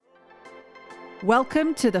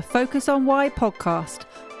Welcome to the Focus on Why podcast.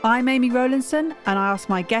 I'm Amy Rowlandson and I ask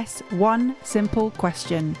my guests one simple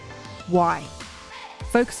question. Why?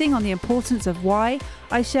 Focusing on the importance of why,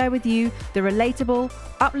 I share with you the relatable,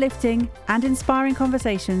 uplifting and inspiring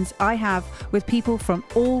conversations I have with people from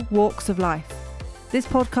all walks of life. This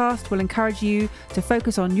podcast will encourage you to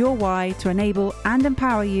focus on your why to enable and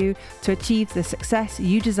empower you to achieve the success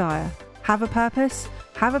you desire. Have a purpose,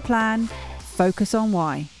 have a plan, focus on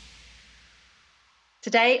why.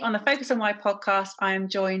 Today on the Focus on Why podcast, I am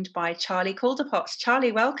joined by Charlie Calderpotts.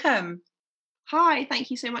 Charlie, welcome. Hi, thank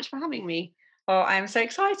you so much for having me. Oh, I'm so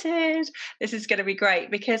excited. This is going to be great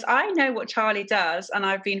because I know what Charlie does and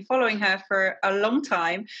I've been following her for a long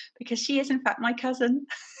time because she is in fact my cousin.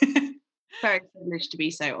 Very privileged to be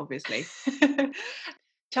so, obviously.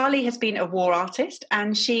 Charlie has been a war artist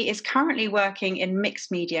and she is currently working in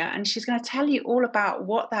mixed media, and she's going to tell you all about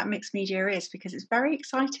what that mixed media is because it's very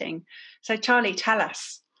exciting. So Charlie, tell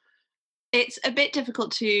us. It's a bit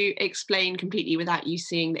difficult to explain completely without you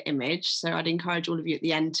seeing the image, so I'd encourage all of you at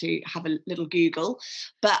the end to have a little Google.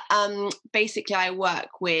 But basically I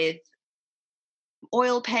work with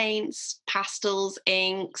oil paints, pastels,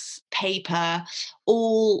 inks, paper,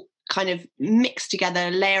 all kind of mixed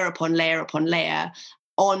together, layer upon layer upon layer,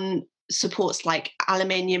 on supports like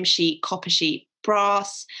aluminium sheet, copper sheet,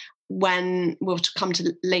 brass. When we'll come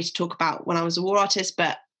to later talk about when I was a war artist,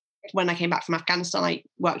 but when I came back from Afghanistan, I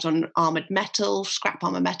worked on armoured metal, scrap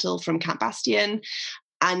armour metal from Camp Bastion,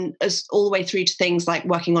 and as all the way through to things like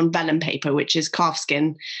working on vellum paper, which is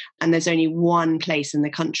calfskin. And there's only one place in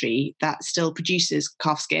the country that still produces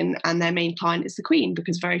calfskin, and their main client is the Queen,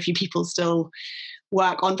 because very few people still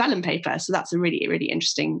work on vellum paper. So that's a really, really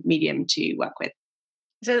interesting medium to work with.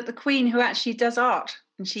 So the Queen who actually does art,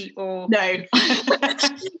 and No,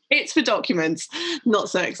 it's for documents. Not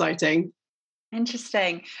so exciting.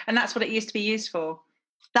 Interesting. And that's what it used to be used for.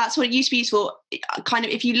 That's what it used to be used for. Kind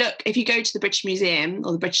of, if you go to the British Museum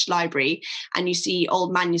or the British Library and you see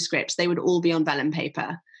old manuscripts, they would all be on vellum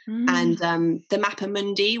paper. And the Mappa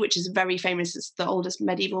Mundi, which is very famous, it's the oldest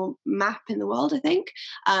medieval map in the world, I think.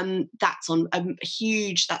 That's on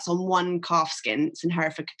that's on one calfskin. It's in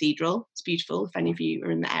Hereford Cathedral. It's beautiful. If any of you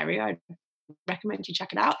are in the area, I'd recommend you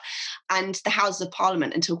check it out. And the Houses of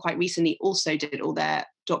Parliament, until quite recently, also did all their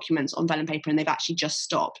documents on vellum paper, and they've actually just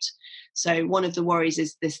stopped. So one of the worries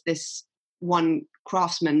is this one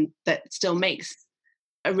craftsman that still makes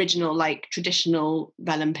original, like traditional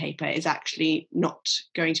vellum paper, is actually not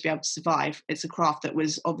going to be able to survive. It's a craft that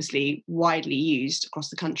was obviously widely used across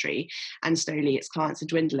the country, and slowly its clients are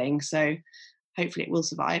dwindling. So hopefully it will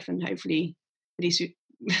survive, and hopefully at least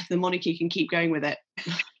the monarchy can keep going with it.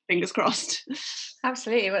 Fingers crossed.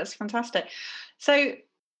 Absolutely, that's fantastic. So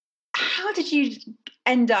how did you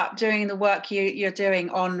end up doing the work you're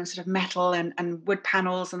doing on sort of metal and wood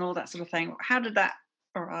panels and all that sort of thing? How did that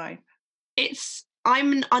arrive?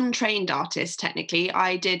 I'm an untrained artist, technically.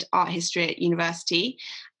 I did art history at university,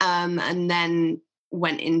 and then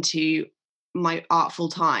went into my art full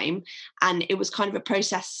time. And it was kind of a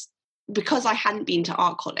process, because I hadn't been to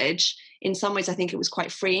art college. In some ways, I think it was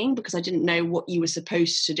quite freeing because I didn't know what you were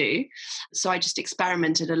supposed to do. So I just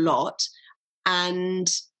experimented a lot.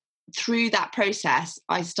 And through that process,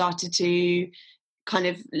 I started to kind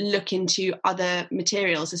of look into other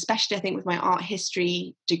materials, especially I think with my art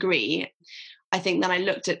history degree. I think then I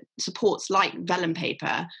looked at supports like vellum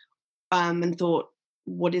paper and thought,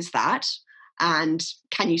 what is that? And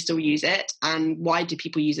can you still use it? And why do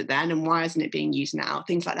people use it then? And why isn't it being used now?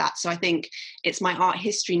 Things like that. So I think it's my art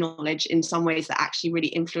history knowledge in some ways that actually really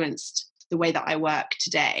influenced the way that I work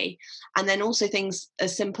today. And then also things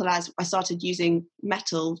as simple as I started using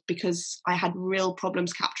metal because I had real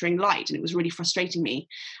problems capturing light and it was really frustrating me.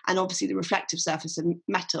 And obviously the reflective surface of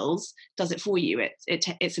metals does it for you.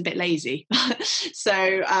 It's a bit lazy. So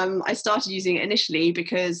I started using it initially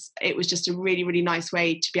because it was just a really, really nice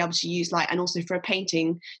way to be able to use light, and also for a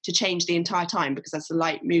painting to change the entire time, because as the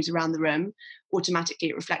light moves around the room, automatically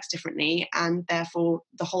it reflects differently and therefore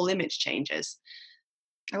the whole image changes.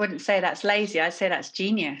 I wouldn't say that's lazy. I'd say that's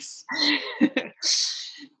genius.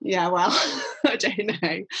 Yeah, well, I don't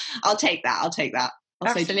know. I'll take that.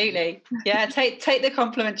 Absolutely. Yeah, take the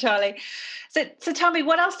compliment, Charlie. So tell me,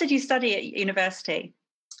 what else did you study at university?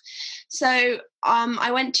 So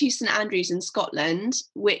I went to St Andrews in Scotland,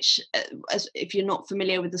 which, if you're not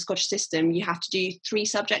familiar with the Scottish system, you have to do 3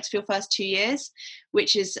 subjects for your first 2 years,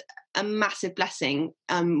 which is a massive blessing.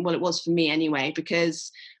 Well, it was for me anyway,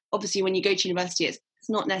 because obviously when you go to university, it's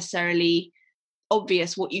not necessarily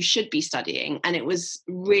obvious what you should be studying, and it was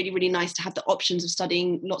really, really nice to have the options of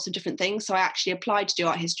studying lots of different things. So I actually applied to do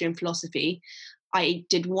art history and philosophy, I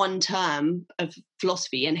did one term of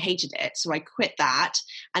philosophy and hated it. So I quit that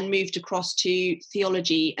and moved across to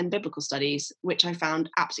theology and biblical studies, which I found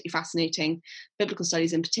absolutely fascinating. Biblical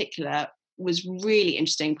studies in particular was really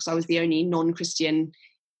interesting because I was the only non-Christian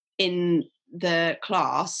in the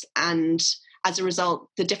class. And as a result,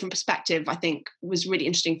 the different perspective, I think, was really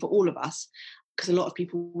interesting for all of us, because a lot of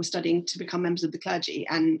people were studying to become members of the clergy.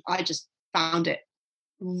 And I just found it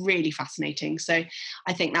really fascinating. So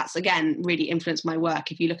I think that's, again, really influenced my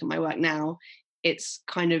work. If you look at my work now, it's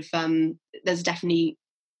kind of, there's definitely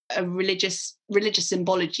a religious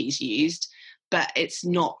symbologies used, but it's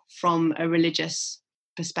not from a religious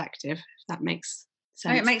perspective, if that makes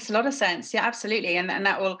sense. No, it makes a lot of sense. Yeah, absolutely. And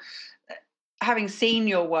that will, having seen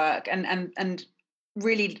your work and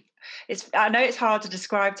really, I know it's hard to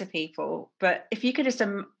describe to people, but if you could just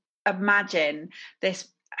imagine this.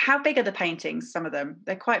 How big are the paintings? Some of them,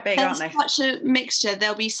 they're quite big, aren't they? Such a mixture.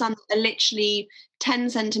 There'll be some that are literally 10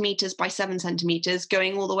 centimetres by 7 centimetres,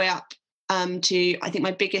 going all the way up to, I think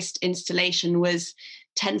my biggest installation was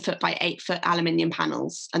 10 foot by 8 foot aluminium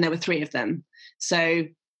panels, and there were 3 of them. So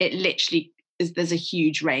it literally is, there's a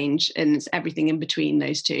huge range, and it's everything in between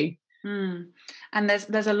those two. And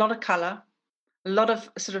there's a lot of colour, a lot of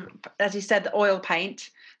sort of, as you said, the oil paint.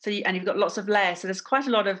 So and you've got lots of layers. So there's quite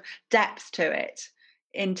a lot of depth to it,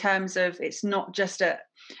 in terms of it's not just a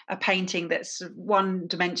painting that's one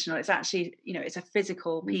dimensional. It's actually, it's a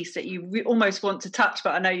physical piece that you almost want to touch,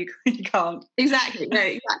 but I know you can't. Exactly. No,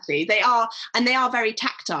 exactly. They are very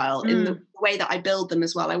tactile in the way that I build them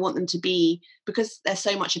as well. I want them to be, because they're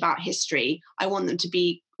so much about history, I want them to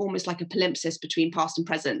be almost like a palimpsest between past and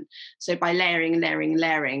present. So by layering and layering and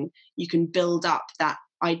layering, you can build up that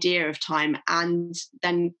idea of time and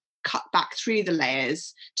then cut back through the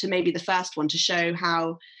layers to maybe the first one to show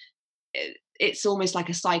how it's almost like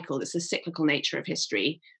a cycle. It's the cyclical nature of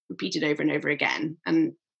history repeated over and over again.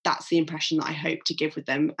 And that's the impression that I hope to give with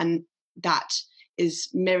them. And that is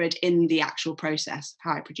mirrored in the actual process,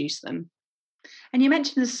 how I produce them. And you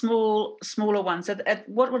mentioned the smaller ones.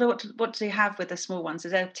 What do you have with the small ones?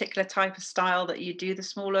 Is there a particular type of style that you do the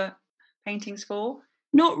smaller paintings for?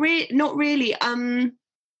 Not really.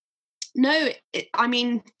 No, I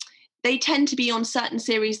mean, they tend to be on certain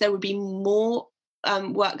series. There would be more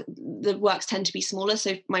work. The works tend to be smaller.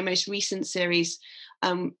 So my most recent series,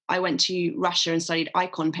 I went to Russia and studied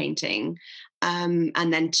icon painting, and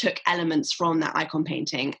then took elements from that icon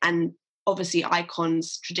painting. And obviously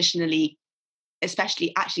icons traditionally,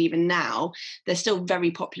 especially actually even now, they're still very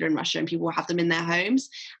popular in Russia and people have them in their homes.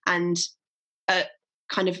 And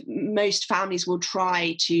kind of most families will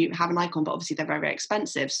try to have an icon, but obviously they're very, very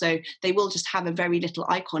expensive. So they will just have a very little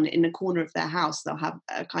icon in a corner of their house. They'll have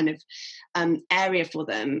a kind of area for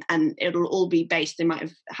them, and it'll all be based, they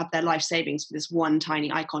might have their life savings for this one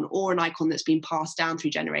tiny icon, or an icon that's been passed down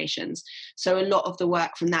through generations. So a lot of the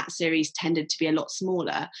work from that series tended to be a lot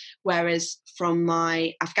smaller, whereas from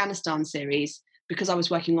my Afghanistan series, because I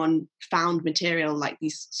was working on found material like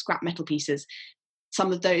these scrap metal pieces,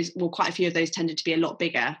 some of those, well, quite a few of those tended to be a lot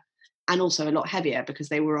bigger and also a lot heavier because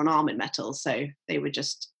they were on armoured metal. So they were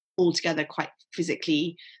just altogether quite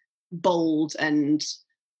physically bold and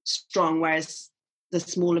strong, whereas the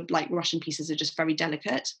smaller, like Russian pieces, are just very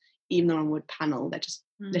delicate. Even though on wood panel, they're just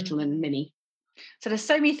little and mini. So there's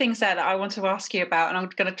so many things there that I want to ask you about, and I'm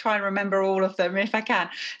going to try and remember all of them if I can.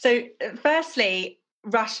 So firstly,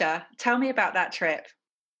 Russia, tell me about that trip.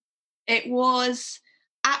 It was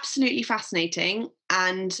absolutely fascinating,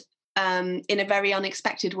 and in a very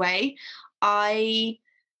unexpected way. I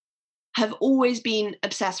have always been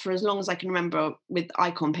obsessed for as long as I can remember with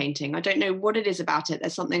icon painting. I don't know what it is about it.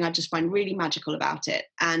 There's something I just find really magical about it.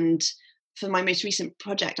 And for my most recent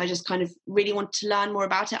project, I just kind of really wanted to learn more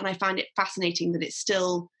about it. And I find it fascinating that it's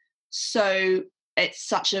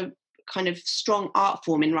such a kind of strong art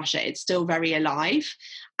form in Russia. It's still very alive,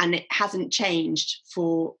 and it hasn't changed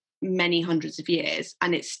for many hundreds of years,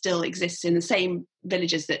 and it still exists in the same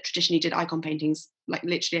villages that traditionally did icon paintings like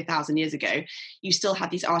literally 1,000 years ago. You still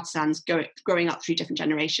have these artisans growing up through different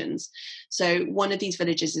generations. So one of these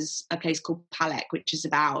villages is a place called Palek, which is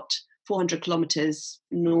about 400 kilometers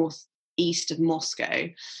northeast of Moscow.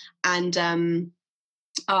 And they've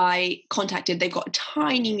got a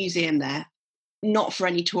tiny museum there, not for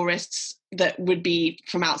any tourists that would be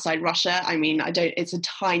from outside Russia. I mean, it's a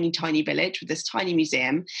tiny, tiny village with this tiny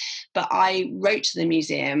museum. But I wrote to the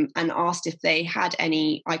museum and asked if they had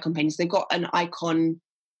any icon paintings. They've got an icon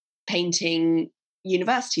painting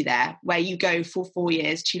university there where you go for 4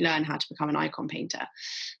 years to learn how to become an icon painter.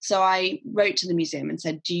 So I wrote to the museum and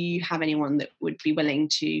said, do you have anyone that would be willing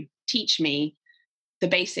to teach me the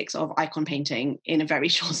basics of icon painting in a very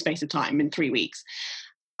short space of time, in 3 weeks.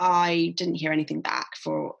 I didn't hear anything back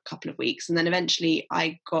for a couple of weeks. And then eventually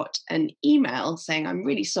I got an email saying, I'm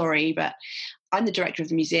really sorry, but I'm the director of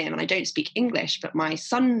the museum and I don't speak English, but my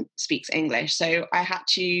son speaks English. So I had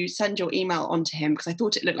to send your email on to him because I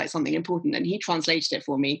thought it looked like something important, and he translated it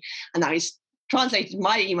for me. And now he's translated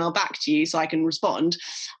my email back to you so I can respond.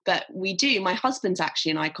 But my husband's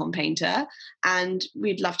actually an icon painter, and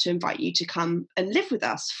we'd love to invite you to come and live with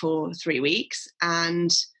us for 3 weeks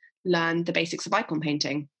and learn the basics of icon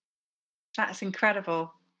painting. That's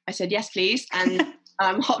incredible. I said, yes, please. And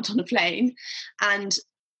hopped on a plane, and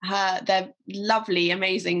their lovely,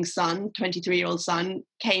 amazing son, 23-year-old son,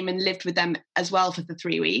 came and lived with them as well for the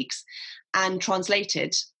 3 weeks and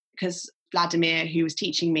translated, because Vladimir, who was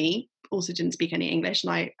teaching me, also didn't speak any English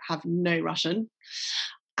and I have no Russian.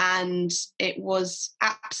 And it was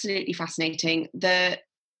absolutely fascinating. The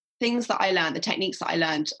things that I learned, the techniques that I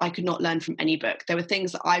learned, I could not learn from any book. There were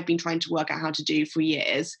things that I've been trying to work out how to do for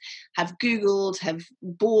years, have Googled, have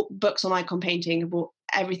bought books on icon painting, have bought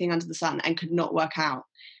everything under the sun, and could not work out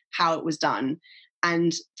how it was done.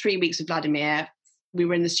 And 3 weeks with Vladimir, we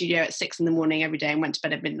were in the studio at 6 a.m. every day and went to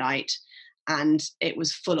bed at midnight. And it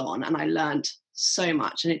was full on, and I learned so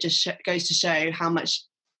much. And it just goes to show how much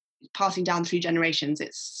passing down through generations,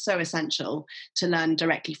 it's so essential to learn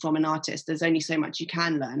directly from an artist. There's only so much you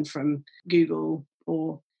can learn from Google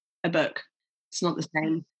or a book. It's not the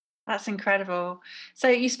same. That's incredible. So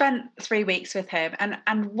you spent 3 weeks with him,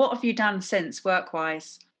 and what have you done since,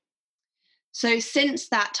 work-wise? So since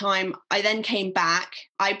that time, I then came back.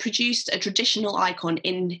 I produced a traditional icon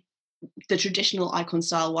in the traditional icon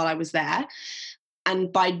style while I was there.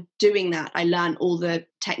 And by doing that, I learned all the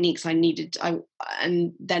techniques I needed,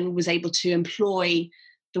 and then was able to employ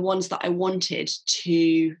the ones that I wanted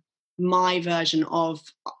to my version of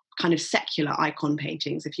kind of secular icon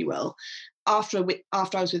paintings, if you will. After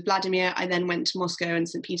I was with Vladimir, I then went to Moscow and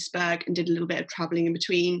St. Petersburg and did a little bit of traveling in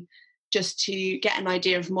between, just to get an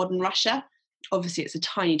idea of modern Russia. Obviously, it's a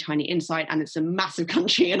tiny, tiny insight, and it's a massive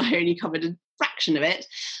country, and I only covered a fraction of it.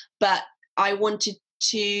 But I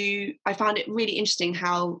found it really interesting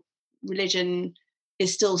how religion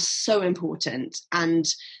is still so important, and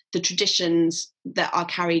the traditions that are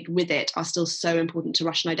carried with it are still so important to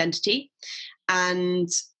Russian identity. And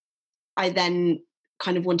I then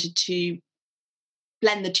kind of wanted to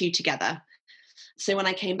blend the two together. So when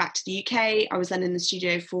I came back to the UK, I was then in the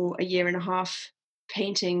studio for a year and a half,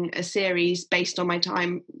 painting a series based on my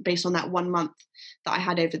time, based on that 1 month that I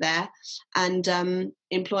had over there, and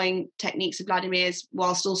employing techniques of Vladimir's,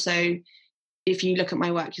 whilst also, if you look at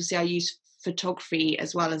my work, you'll see I use photography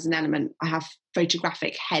as well as an element. I have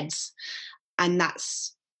photographic heads, and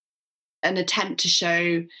that's an attempt to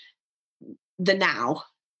show the now.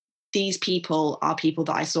 These people are people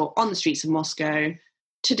that I saw on the streets of Moscow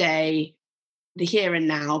today, the here and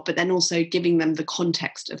now, but then also giving them the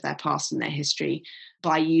context of their past and their history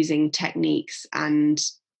by using techniques and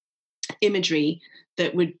imagery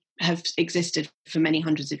that would have existed for many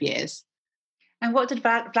hundreds of years. And what did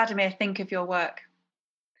Vladimir think of your work?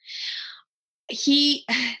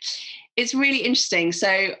 It's really interesting.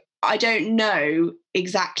 So I don't know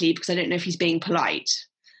exactly, because I don't know if he's being polite.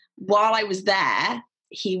 While I was there,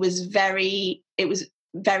 it was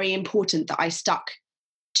very important that I stuck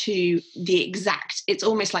to the exact, it's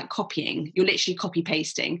almost like copying. You're literally copy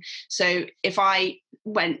pasting. So if I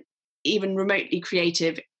went even remotely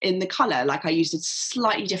creative in the color, like I used a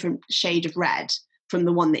slightly different shade of red from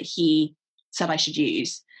the one that he said I should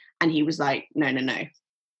use, and he was like, no,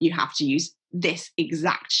 you have to use this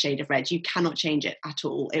exact shade of red. You cannot change it at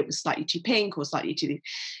all. It was slightly too pink or slightly too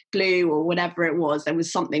blue or whatever it was. There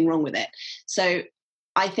was something wrong with it. So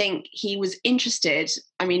I think he was interested.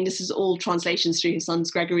 I mean, this is all translations through his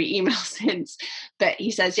son's Gregory email since, but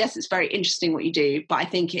he says, yes, it's very interesting what you do, but I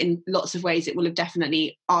think in lots of ways it will have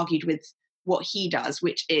definitely argued with what he does,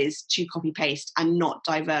 which is to copy paste and not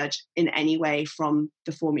diverge in any way from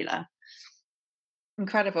the formula.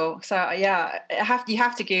 Incredible. So yeah, you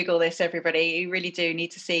have to Google this, everybody. You really do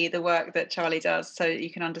need to see the work that Charlie does so you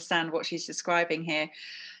can understand what she's describing here.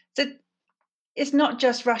 So it's not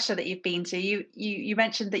just Russia that you've been to. You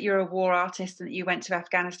mentioned that you're a war artist and that you went to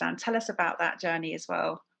Afghanistan. Tell us about that journey as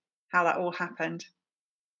well, how that all happened.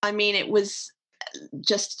 I mean, it was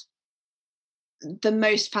just the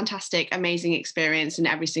most fantastic, amazing experience in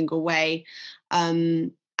every single way.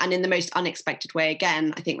 And in the most unexpected way.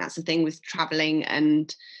 Again, I think that's the thing with traveling,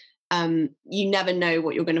 and you never know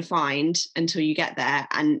what you're going to find until you get there.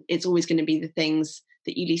 And it's always going to be the things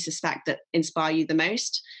that you least suspect that inspire you the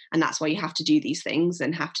most. And that's why you have to do these things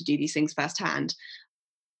and have to do these things firsthand.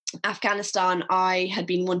 Afghanistan, I'd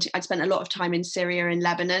spent a lot of time in Syria and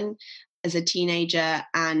Lebanon as a teenager,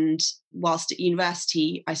 and whilst at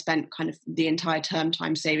university, I spent kind of the entire term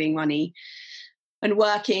time saving money and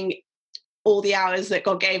working all the hours that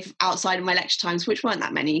God gave outside of my lecture times, which weren't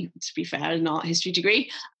that many, to be fair, in an art history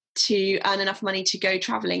degree, to earn enough money to go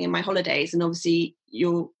traveling in my holidays. And obviously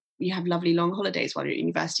you have lovely long holidays while you're at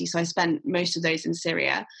university. So I spent most of those in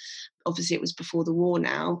Syria. Obviously it was before the war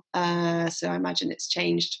now. So I imagine it's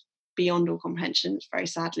changed beyond all comprehension, very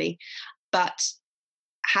sadly. But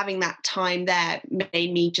having that time there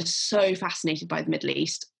made me just so fascinated by the Middle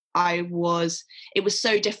East. It was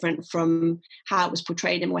so different from how it was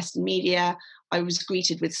portrayed in Western media. I was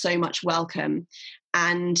greeted with so much welcome.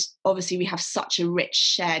 And obviously we have such a rich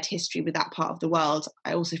shared history with that part of the world.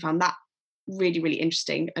 I also found that really, really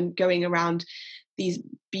interesting. And going around these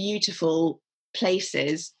beautiful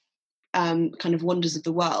places, kind of wonders of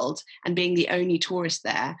the world, and being the only tourist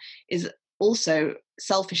there is also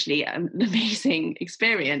selfishly an amazing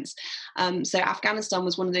experience. So Afghanistan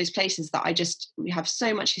was one of those places that we have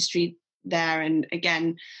so much history there. And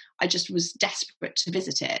again, I just was desperate to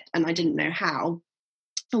visit it and I didn't know how.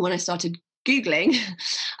 And when I started Googling,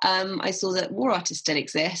 I saw that War Artist still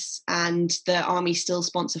exists and the army still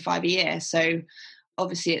sponsor 5 a year. So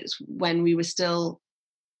obviously it's when we were still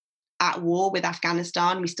at war with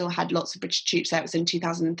Afghanistan. We still had lots of British troops there. It was in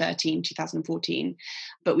 2013, 2014,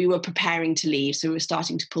 but we were preparing to leave. So we were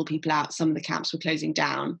starting to pull people out. Some of the camps were closing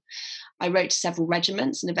down. I wrote to several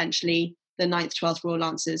regiments and eventually the 9th, 12th Royal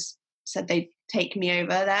Lancers said they'd take me over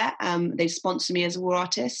there. They'd sponsor me as a war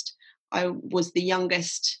artist. I was the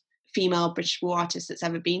youngest female British war artist that's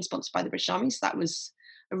ever been sponsored by the British Army. So that was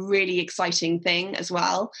a really exciting thing as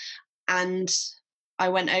well. And I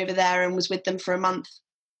went over there and was with them for a month,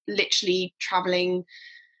 literally traveling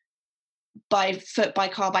by foot, by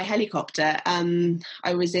car, by helicopter.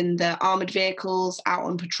 I was in the armoured vehicles, out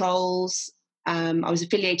on patrols. I was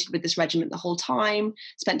affiliated with this regiment the whole time,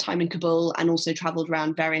 spent time in Kabul, and also travelled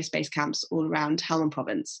around various base camps all around Helmand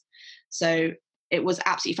province. So it was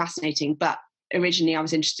absolutely fascinating. But originally I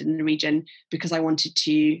was interested in the region because I wanted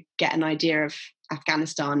to get an idea of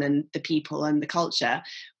Afghanistan and the people and the culture,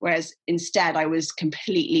 whereas instead I was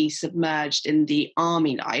completely submerged in the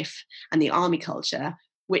army life and the army culture,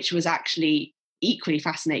 which was actually equally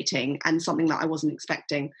fascinating and something that I wasn't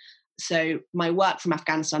expecting. So my work from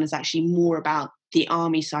Afghanistan is actually more about the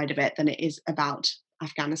army side of it than it is about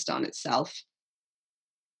Afghanistan itself.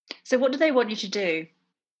 So what do they want you to do?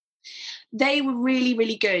 They were really,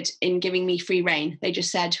 really good in giving me free rein. They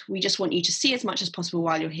just said, we just want you to see as much as possible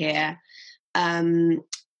while you're here. And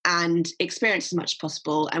experience as much as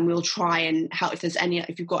possible, and we'll try and help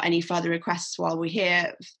if you've got any further requests while we're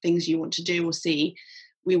here, things you want to do or see,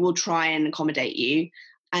 we will try and accommodate you.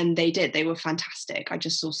 And they did. They were fantastic. I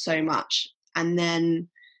just saw so much. And then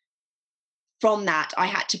from that I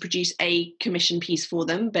had to produce a commission piece for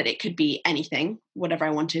them, but it could be anything, whatever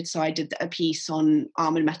I wanted. So I did a piece on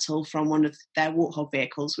armoured metal from one of their Warthog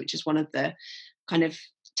vehicles, which is one of the kind of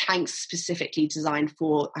tanks specifically designed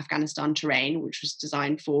for Afghanistan terrain, which was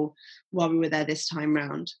designed for while we were there this time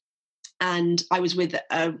round. And I was with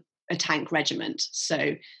a tank regiment,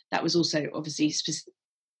 so that was also obviously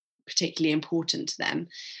particularly important to them.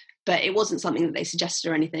 But it wasn't something that they suggested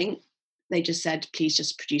or anything. They just said, please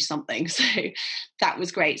just produce something. So that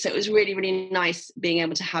was great. So it was really, really nice being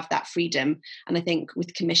able to have that freedom. And I think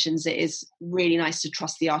with commissions, it is really nice to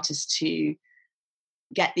trust the artist to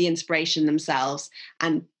get the inspiration themselves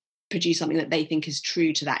and produce something that they think is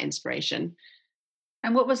true to that inspiration.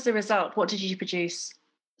 And what was the result? What did you produce?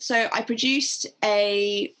 So I produced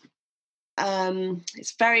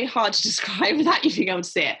it's very hard to describe without you being able to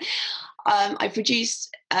see it. I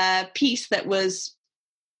produced a piece that was,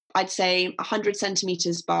 I'd say, 100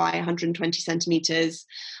 centimetres by 120 centimetres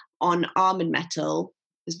on armoured metal.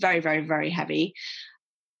 It was very, very, very heavy.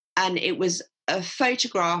 And it was a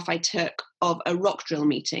photograph I took of a rock drill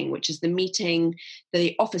meeting, which is the meeting that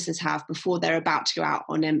the officers have before they're about to go out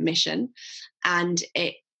on a mission. And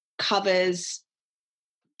it covers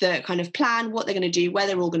the kind of plan, what they're going to do, where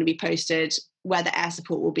they're all going to be posted, where the air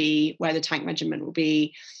support will be, where the tank regiment will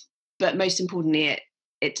be. But most importantly,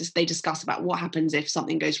 they discuss about what happens if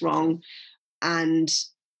something goes wrong and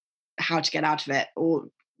how to get out of it, or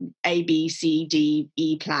A, B, C, D,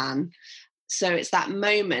 E plan. So it's that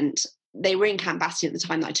moment. They were in Camp Bastion at the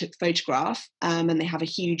time that I took the photograph, and they have a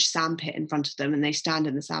huge sandpit in front of them, and they stand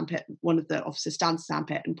in the sandpit. One of the officers stands in the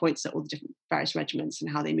sandpit and points at all the different various regiments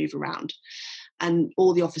and how they move around. And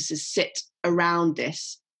all the officers sit around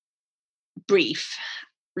this brief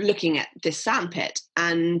looking at this sandpit,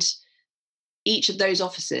 and each of those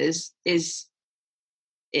officers is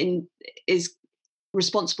is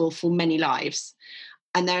responsible for many lives.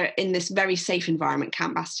 And they're in this very safe environment.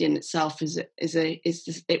 Camp Bastion itself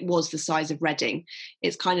it was the size of Reading.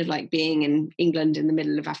 It's kind of like being in England in the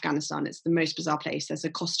middle of Afghanistan. It's the most bizarre place. There's a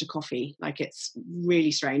Costa coffee, like it's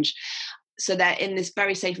really strange. So they're in this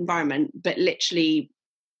very safe environment, but literally,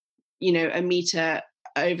 a meter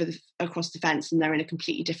across the fence, and they're in a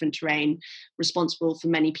completely different terrain, responsible for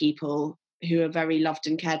many people who are very loved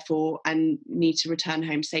and cared for and need to return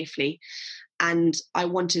home safely. And I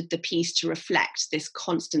wanted the piece to reflect this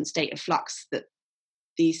constant state of flux that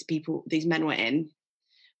these men were in.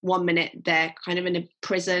 1 minute, they're kind of in a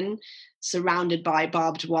prison, surrounded by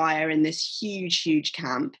barbed wire in this huge, huge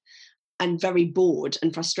camp, and very bored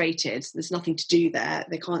and frustrated. There's nothing to do there.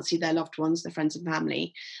 They can't see their loved ones, their friends and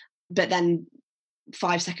family. But then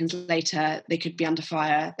 5 seconds later, they could be under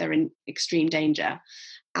fire. They're in extreme danger.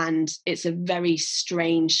 And it's a very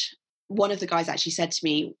strange. One of the guys actually said to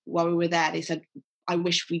me while we were there, they said, I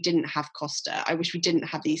wish we didn't have Costa. I wish we didn't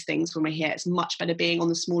have these things when we're here. It's much better being on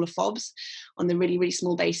the smaller FOBs, on the really, really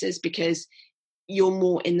small bases, because you're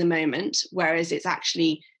more in the moment, whereas it's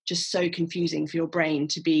actually just so confusing for your brain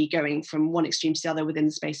to be going from one extreme to the other within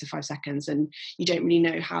the space of 5 seconds, and you don't really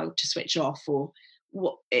know how to switch off, or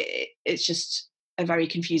what. It's just a very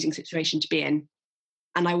confusing situation to be in.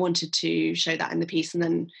 And I wanted to show that in the piece. And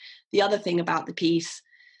then the other thing about the piece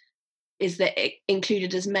is that it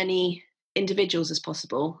included as many individuals as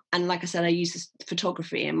possible. And like I said, I use this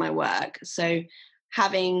photography in my work. So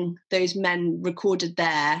having those men recorded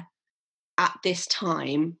there at this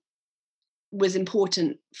time was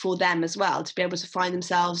important for them as well, to be able to find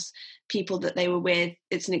themselves, people that they were with.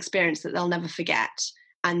 It's an experience that they'll never forget.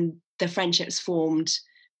 And the friendships formed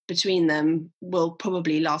between them will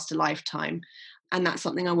probably last a lifetime. And that's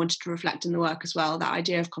something I wanted to reflect in the work as well, that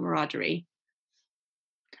idea of camaraderie.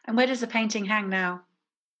 And where does the painting hang now?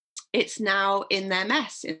 It's now in their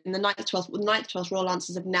mess, in the 9th 12th Royal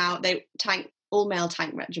Lancers all-male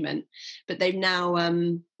tank regiment, but they've now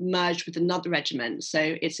merged with another regiment, so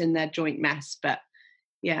it's in their joint mess. But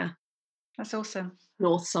yeah. That's awesome.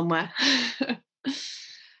 North somewhere.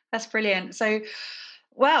 That's brilliant. So,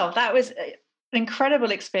 wow, that was an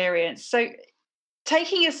incredible experience. So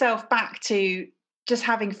taking yourself back to just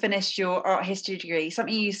having finished your art history degree,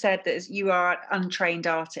 something you said that you are an untrained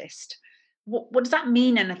artist. What does that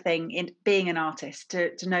mean, anything in being an artist,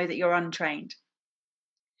 to know that you're untrained?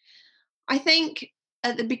 I think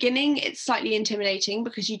at the beginning it's slightly intimidating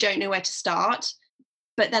because you don't know where to start.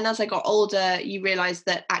 But then as I got older, you realise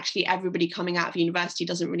that actually everybody coming out of university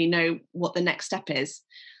doesn't really know what the next step is.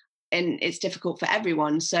 And it's difficult for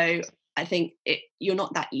everyone. So I think you're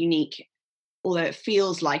not that unique. Although it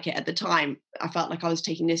feels like it at the time, I felt like I was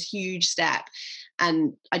taking this huge step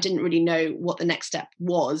and I didn't really know what the next step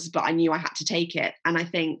was, but I knew I had to take it. And I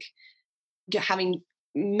think having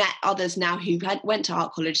met others now who went to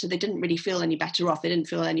art college, so they didn't really feel any better off. They didn't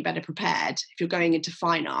feel any better prepared. If you're going into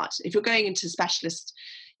fine art, if you're going into specialist,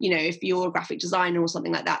 if you're a graphic designer or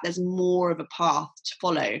something like that, there's more of a path to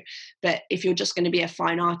follow. But if you're just going to be a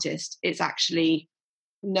fine artist, it's actually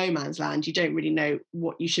no man's land. You don't really know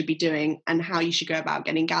what you should be doing and how you should go about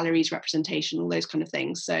getting galleries, representation, all those kind of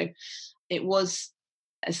things. So it was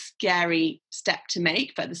a scary step to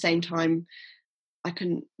make, but at the same time I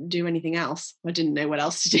couldn't do anything else. I didn't know what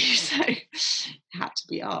else to do, so it had to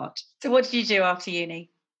be art. So what did you do after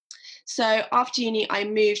uni? So after uni, I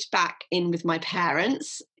moved back in with my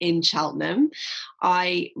parents in Cheltenham.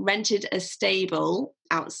 I rented a stable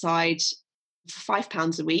outside for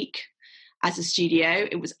 £5 a week as a studio.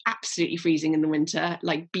 It was absolutely freezing in the winter,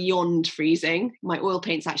 like beyond freezing. My oil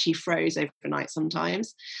paints actually froze overnight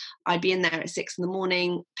sometimes. I'd be in there at 6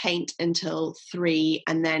 a.m, paint until 3,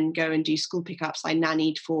 and then go and do school pickups. I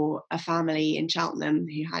nannied for a family in Cheltenham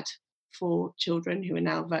who had 4 children who are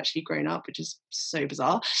now virtually grown up, which is so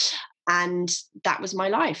bizarre. And that was my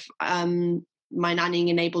life. My nannying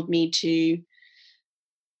enabled me to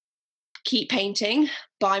keep painting,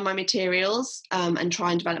 buy my materials, and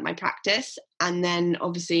try and develop my practice. And then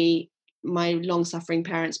obviously my long-suffering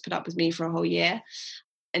parents put up with me for a whole year,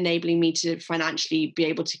 enabling me to financially be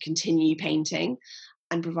able to continue painting,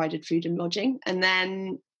 and provided food and lodging. And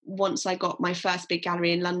then once I got my first big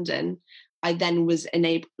gallery in London, I then was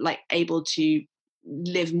able to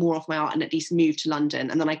live more off my art and at least move to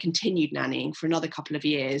London. And then I continued nannying for another couple of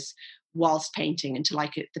years whilst painting until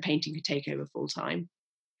the painting could take over full time.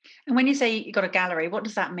 And when you say you got a gallery, what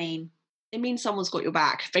does that mean? It means someone's got your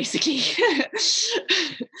back, basically.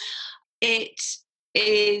 It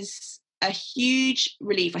is a huge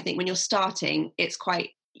relief, I think, when you're starting.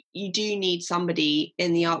 You do need somebody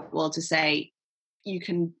in the art world to say, you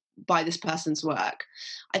can by this person's work.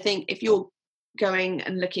 I think if you're going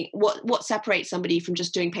and looking, what separates somebody from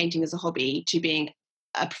just doing painting as a hobby to being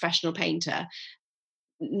a professional painter?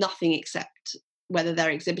 Nothing, except whether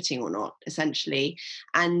they're exhibiting or not, essentially.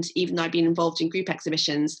 And even though I've been involved in group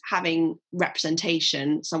exhibitions, having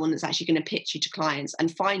representation, someone that's actually going to pitch you to clients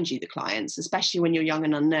and find you the clients, especially when you're young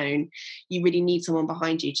and unknown, you really need someone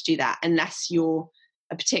behind you to do that, unless you're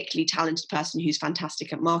a particularly talented person who's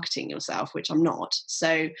fantastic at marketing yourself, which I'm not.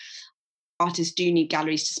 So artists do need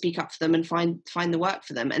galleries to speak up for them and find the work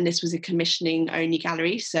for them. And this was a commissioning only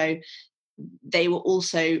gallery, so they were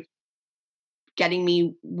also getting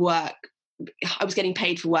me work. I was getting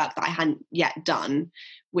paid for work that I hadn't yet done,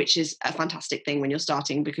 which is a fantastic thing when you're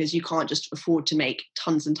starting, because you can't just afford to make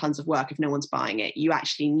tons and tons of work if no one's buying it. You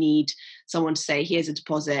actually need someone to say, here's a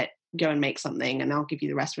deposit, go and make something, and I'll give you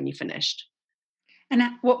the rest when you're finished. And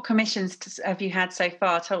what commissions have you had so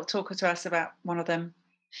far? Talk to us about one of them.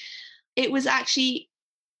 It was actually,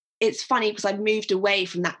 it's funny because I've moved away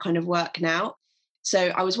from that kind of work now. So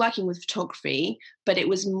I was working with photography, but it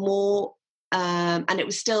was more, and it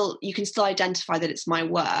was still, you can still identify that it's my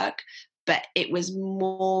work, but it was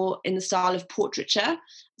more in the style of portraiture.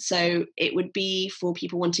 So it would be for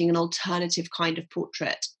people wanting an alternative kind of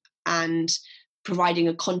portrait and providing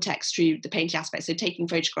a context through the painting aspect. So taking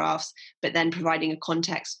photographs, but then providing a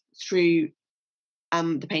context through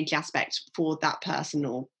the painting aspect for that person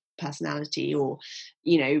or personality, or,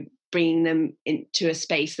 you know, bringing them into a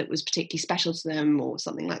space that was particularly special to them or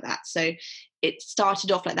something like that. So it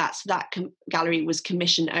started off like that. So that gallery was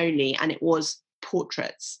commission only, and it was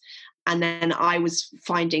portraits. And then I was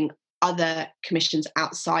finding other commissions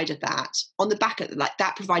outside of that. On the back of like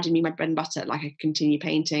that provided me my bread and butter. Like I could continue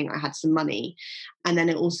painting, I had some money, and then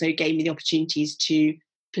it also gave me the opportunities to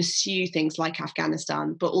pursue things like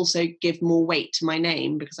Afghanistan, but also give more weight to my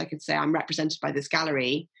name, because I could say I'm represented by this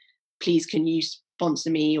gallery. Please, can you sponsor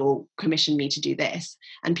me or commission me to do this?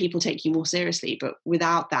 And people take you more seriously. But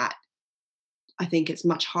without that, I think it's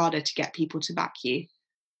much harder to get people to back you.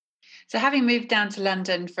 So having moved down to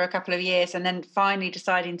London for a couple of years and then finally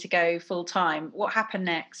deciding to go full time, what happened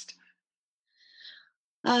next?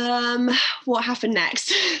 What happened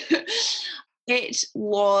next? It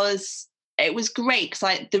was great,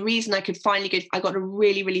 because the reason I could finally go, I got a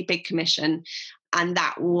really, really big commission. And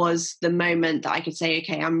that was the moment that I could say,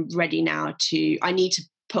 okay, I'm ready now I need to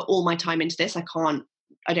put all my time into this. I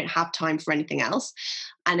don't have time for anything else.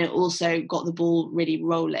 And it also got the ball really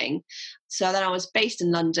rolling. So then I was based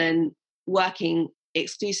in London, working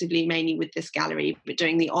exclusively mainly with this gallery, but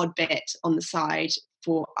doing the odd bit on the side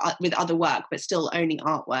with other work, but still owning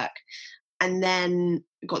artwork. And then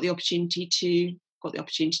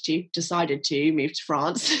decided to move to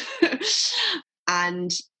France.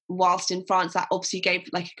 And whilst in France, that obviously gave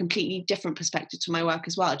like a completely different perspective to my work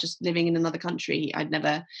as well. Just living in another country,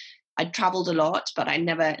 I'd traveled a lot, but I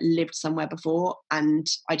never lived somewhere before, and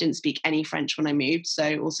I didn't speak any French when I moved.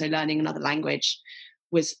 So also learning another language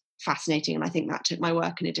was fascinating, and I think that took my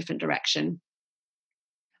work in a different direction.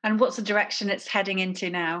 And what's the direction it's heading into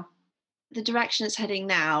now? The direction it's heading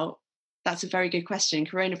now, that's a very good question.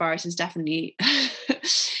 Coronavirus has definitely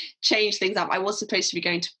changed things up. I was supposed to be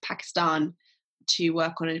going to Pakistan to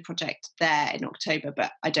work on a project there in October,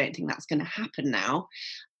 but I don't think that's going to happen now.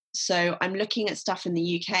 So I'm looking at stuff in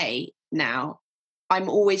the UK now. I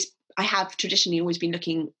have traditionally always been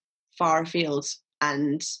looking far afield,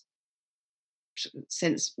 and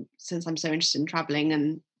since I'm so interested in traveling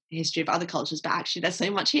and history of other cultures, but actually there's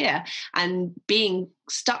so much here, and being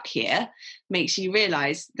stuck here makes you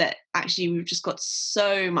realize that actually we've just got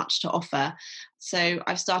so much to offer. So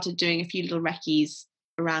I've started doing a few little recce's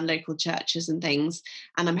around local churches and things,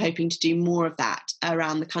 and I'm hoping to do more of that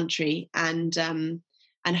around the country, and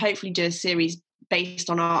hopefully do a series based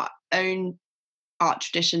on our own art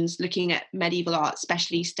traditions, looking at medieval art,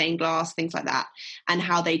 especially stained glass, things like that, and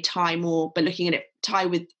how they tie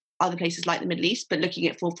with other places like the Middle East, but looking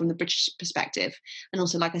at it from the British perspective. And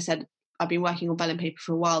also, like I said, I've been working on vellum paper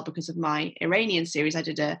for a while because of my Iranian series. I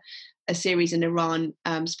did a series in Iran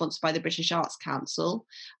sponsored by the British Arts Council,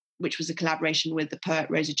 which was a collaboration with the poet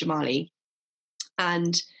Rosa Jamali,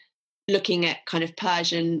 and looking at kind of the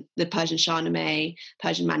Persian Shahnameh,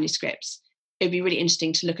 Persian manuscripts. It'd be really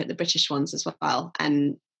interesting to look at the British ones as well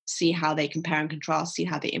and see how they compare and contrast, see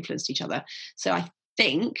how they influenced each other. So I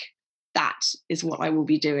think that is what I will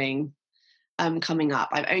be doing coming up.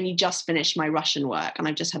 I've only just finished my Russian work, and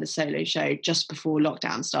I've just had a solo show just before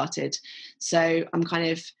lockdown started. So I'm kind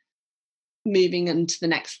of moving into the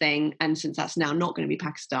next thing. And since that's now not going to be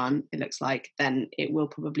Pakistan, it looks like, then it will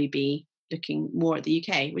probably be looking more at the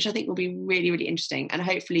UK, which I think will be really, really interesting. And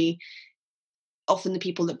hopefully often the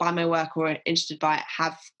people that buy my work or are interested by it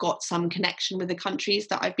have got some connection with the countries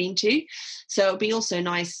that I've been to. So it'll be also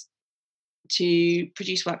nice to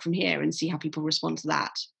produce work from here and see how people respond to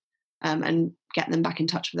that, and get them back in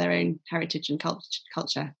touch with their own heritage and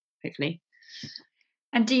culture, hopefully.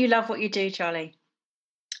 And do you love what you do, Charlie?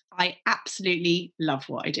 I absolutely love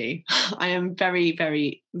what I do. I am very,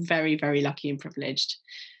 very, very, very lucky and privileged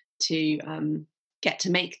to get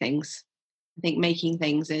to make things. I think making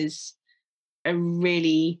things is a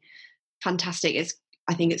really fantastic.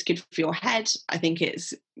 I think it's good for your head. I think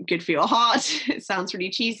it's good for your heart. It sounds really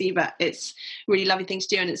cheesy, but it's a really lovely thing to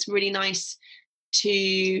do, and it's really nice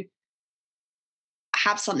to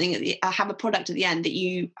have something have a product at the end that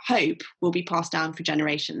you hope will be passed down for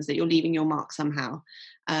generations, that you're leaving your mark somehow.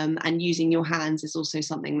 And using your hands is also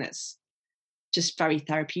something that's just very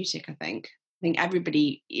therapeutic, I think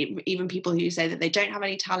everybody, even people who say that they don't have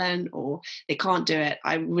any talent or they can't do it,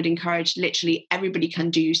 I would encourage literally everybody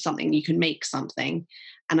can do something. You can make something.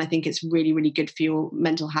 And I think it's really, really good for your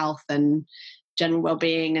mental health and general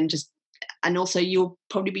well-being, and also you'll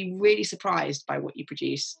probably be really surprised by what you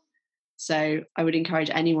produce. So I would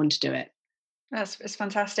encourage anyone to do it. It's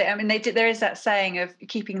fantastic. I mean, there is that saying of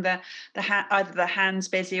keeping either the hands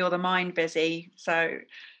busy or the mind busy. So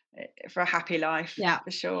for a happy life, yeah,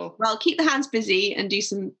 for sure. Well, keep the hands busy and do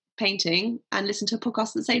some painting and listen to a podcast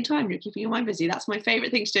at the same time. You're keeping your mind busy. That's my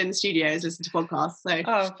favourite thing to do in the studio, is listen to podcasts. So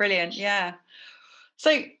oh, brilliant! Yeah.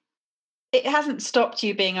 So it hasn't stopped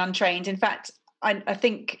you being untrained. In fact, I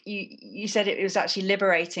think you said it was actually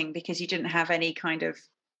liberating because you didn't have any kind of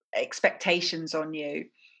expectations on you.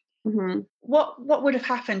 Mm-hmm. What would have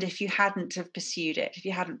happened if you hadn't have pursued it, if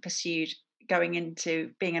you hadn't pursued going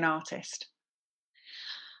into being an artist?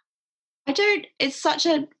 I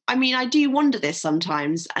do wonder this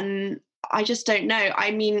sometimes, and I just don't know.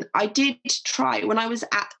 I mean, I did try when I was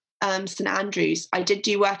at St Andrews. I did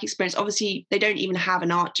do work experience. Obviously, they don't even have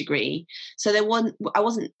an art degree, so I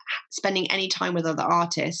wasn't spending any time with other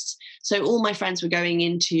artists. So all my friends were going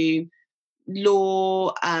into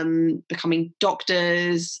law, becoming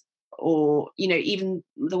doctors, or even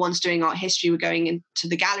the ones doing art history were going into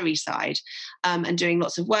the gallery side, and doing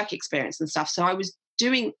lots of work experience and stuff. So I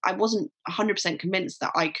wasn't 100% convinced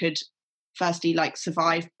that I could, firstly,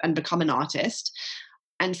 survive and become an artist,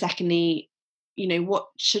 and secondly, what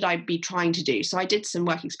should I be trying to do? So I did some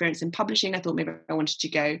work experience in publishing. I thought maybe I wanted to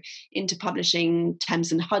go into publishing.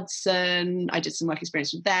 Thames and Hudson, I did some work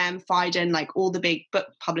experience with them, Phaidon, all the big book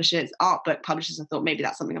publishers, art book publishers. I thought maybe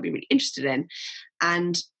that's something I'd be really interested in.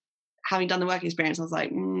 And having done the work experience, I was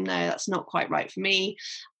like, no, that's not quite right for me.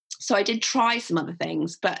 So I did try some other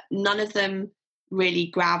things, but none of them really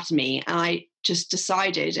grabbed me. And I just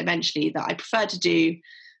decided eventually that I preferred to do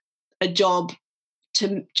a job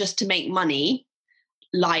to make money,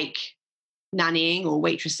 like nannying or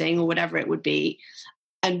waitressing or whatever it would be,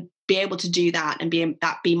 and be able to do that and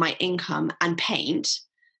be my income and paint,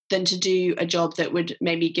 than to do a job that would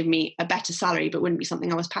maybe give me a better salary but wouldn't be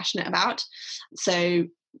something I was passionate about. So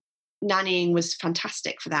nannying was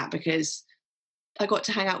fantastic for that, because I got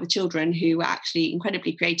to hang out with children who were actually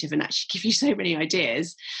incredibly creative and actually give you so many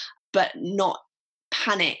ideas, but not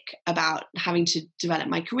panic about having to develop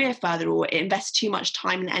my career further or invest too much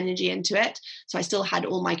time and energy into it. So I still had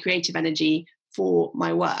all my creative energy for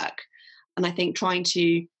my work. And I think trying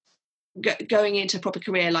to going into a proper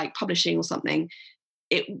career like publishing or something,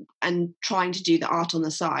 and trying to do the art on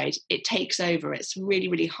the side, it takes over. It's really,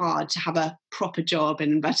 really hard to have a proper job,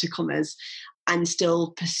 in inverted commas, and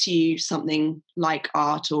still pursue something like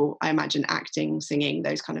art, or I imagine acting, singing,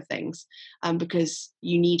 those kind of things, because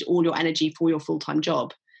you need all your energy for your full-time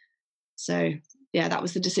job. So yeah, that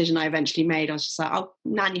was the decision I eventually made. I was just like, I'll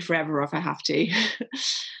nanny forever if I have to,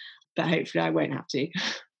 but hopefully I won't have to.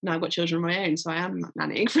 Now I've got children of my own, so I am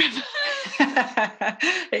nannying forever.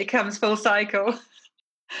 It comes full cycle.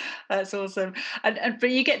 That's awesome. But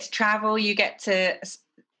you get to travel, you get to,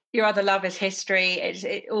 your other love is history.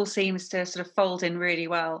 It all seems to sort of fold in really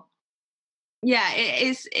well. Yeah, it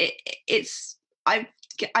is. It's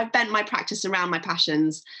I've bent my practice around my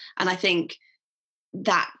passions, and I think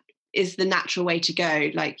that is the natural way to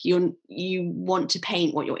go. You want to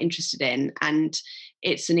paint what you're interested in, and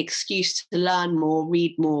it's an excuse to learn more,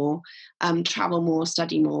 read more, travel more,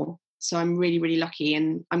 study more. So I'm really, really lucky,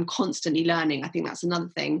 and I'm constantly learning. I think that's another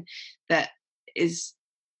thing that is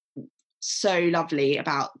so lovely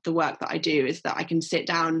about the work that I do, is that I can sit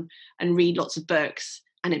down and read lots of books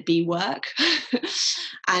and it be work,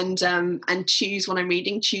 and choose when I'm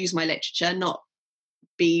reading, choose my literature, not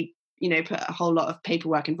be put a whole lot of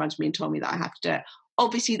paperwork in front of me and told me that I have to do it.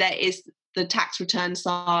 Obviously, there is the tax return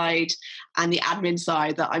side and the admin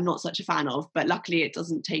side that I'm not such a fan of, but luckily it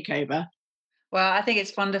doesn't take over. Well, I think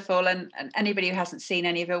it's wonderful. And anybody who hasn't seen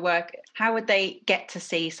any of your work, how would they get to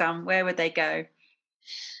see some? Where would they go?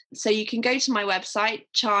 So you can go to my website,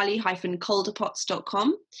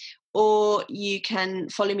 charlie-calderpots.com, or you can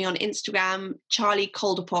follow me on Instagram. Charlie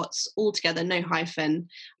Calderpots, all together, no hyphen,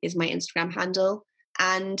 is my Instagram handle.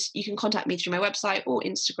 And you can contact me through my website or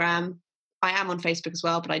Instagram. I am on Facebook as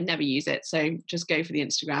well, but I never use it. So just go for the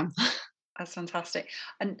Instagram. That's fantastic.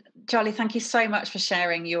 And Charlie, thank you so much for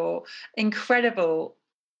sharing your incredible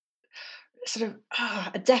sort of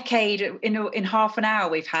a decade in half an hour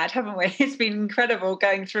we've had, haven't we? It's been incredible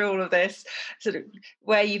going through all of this, sort of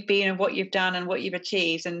where you've been and what you've done and what you've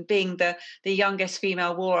achieved, and being the youngest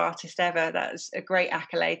female war artist ever. That's a great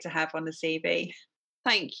accolade to have on the CV.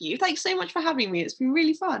 Thank you. Thanks so much for having me. It's been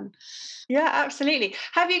really fun. Yeah, absolutely.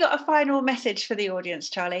 Have you got a final message for the audience,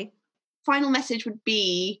 Charlie? Final message would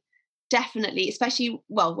be definitely, especially,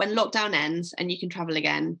 when lockdown ends and you can travel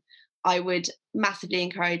again, I would massively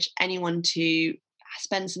encourage anyone to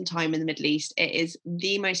spend some time in the Middle East. It is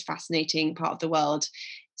the most fascinating part of the world.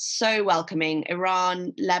 So welcoming.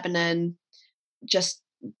 Iran, Lebanon, just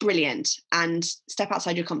brilliant. And step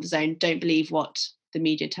outside your comfort zone. Don't believe what the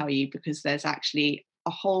media tell you, because there's actually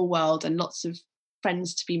a whole world and lots of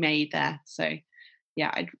friends to be made there. So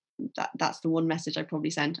yeah, that's the one message I'd probably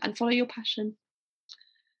send. And follow your passion.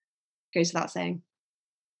 Goes without saying.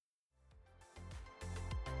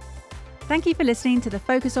 Thank you for listening to the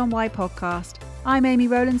Focus on Why podcast. I'm Amy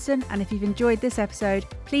Rowlandson, and if you've enjoyed this episode,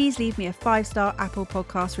 please leave me a 5-star Apple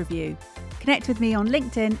Podcast review. Connect with me on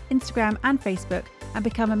LinkedIn, Instagram and Facebook, and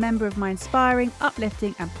become a member of my inspiring,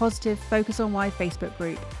 uplifting and positive Focus on Why Facebook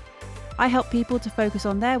group. I help people to focus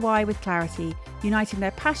on their why with clarity, uniting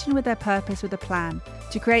their passion with their purpose with a plan,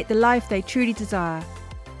 to create the life they truly desire.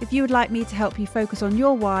 If you would like me to help you focus on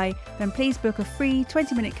your why, then please book a free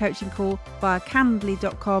 20-minute coaching call via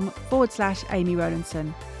calendly.com/Amy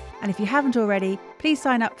Rowlandson. And if you haven't already, please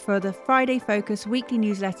sign up for the Friday Focus weekly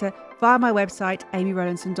newsletter via my website,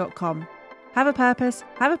 amyrowlandson.com. Have a purpose,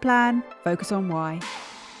 have a plan, focus on why.